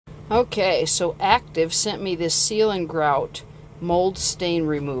Okay, so Active sent me this Seal and Grout mold stain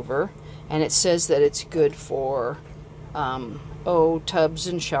remover, and it says that it's good for tubs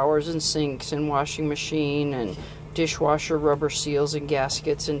and showers and sinks and washing machine and dishwasher rubber seals and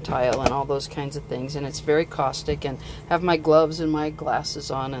gaskets and tile and all those kinds of things. And it's very caustic, and I have my gloves and my glasses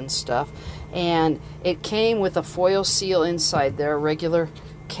on and stuff. And it came with a foil seal inside there, a regular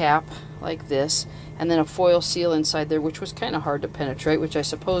cap like this, and then a foil seal inside there, which was kind of hard to penetrate, which I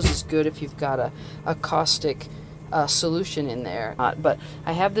suppose is good if you've got a caustic solution in there. But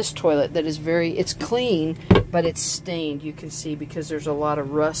I have this toilet that is it's clean, but it's stained, you can see, because there's a lot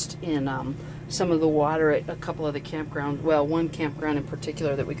of rust in some of the water at a couple of the campgrounds. Well, one campground in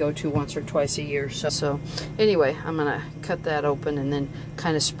particular that we go to once or twice a year. So anyway, I'm gonna cut that open and then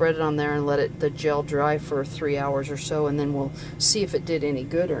kind of spread it on there and let the gel dry for 3 hours or so, and then we'll see if it did any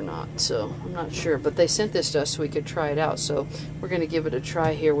good or not. So I'm not sure, but they sent this to us so we could try it out. So we're gonna give it a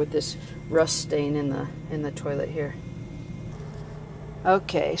try here with this rust stain in the toilet here.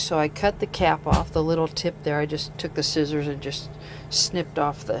 Okay, so I cut the cap off, the little tip there. I just took the scissors and just snipped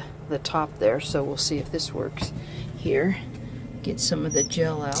off the top there. So we'll see if this works here. Get some of the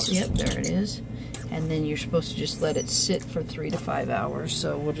gel out. Yep, there it is. And then you're supposed to just let it sit for 3 to 5 hours.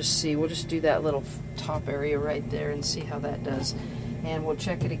 So we'll just see. We'll just do that little top area right there and see how that does. And we'll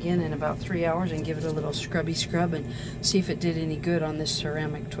check it again in about 3 hours and give it a little scrubby scrub and see if it did any good on this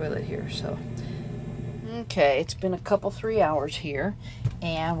ceramic toilet here. So okay, it's been a couple 3 hours here,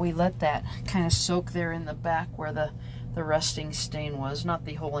 and we let that kind of soak there in the back where the rusting stain was. Not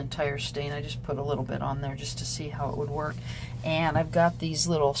the whole entire stain, I just put a little bit on there just to see how it would work. And I've got these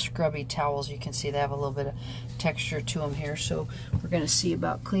little scrubby towels. You can see they have a little bit of texture to them here. So we're going to see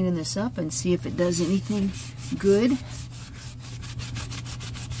about cleaning this up and see if it does anything good.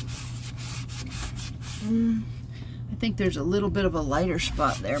 I think there's a little bit of a lighter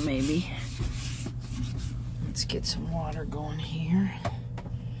spot there maybe. Let's get some water going here.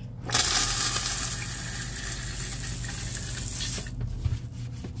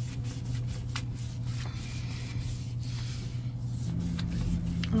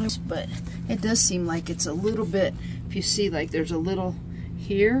 But it does seem like it's a little bit, if you see, like there's a little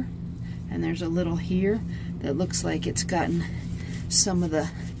here and there's a little here that looks like it's gotten some of the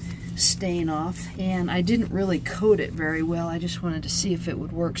stain off. And I didn't really coat it very well. I just wanted to see if it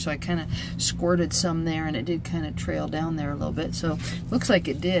would work, so I kind of squirted some there, and it did kind of trail down there a little bit. So looks like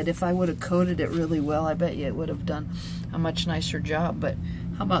it did. If I would have coated it really well, I bet you it would have done a much nicer job. But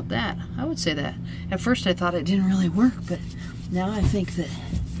how about that? I would say that. At first I thought it didn't really work, but now I think that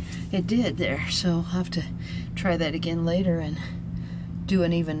it did there. So I'll have to try that again later and do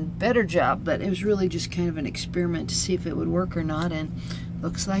an even better job. But it was really just kind of an experiment to see if it would work or not, and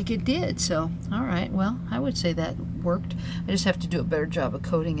looks like it did. So all right, well, I would say that worked. I just have to do a better job of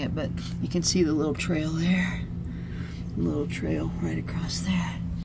coating it. But you can see the little trail there, a little trail right across there.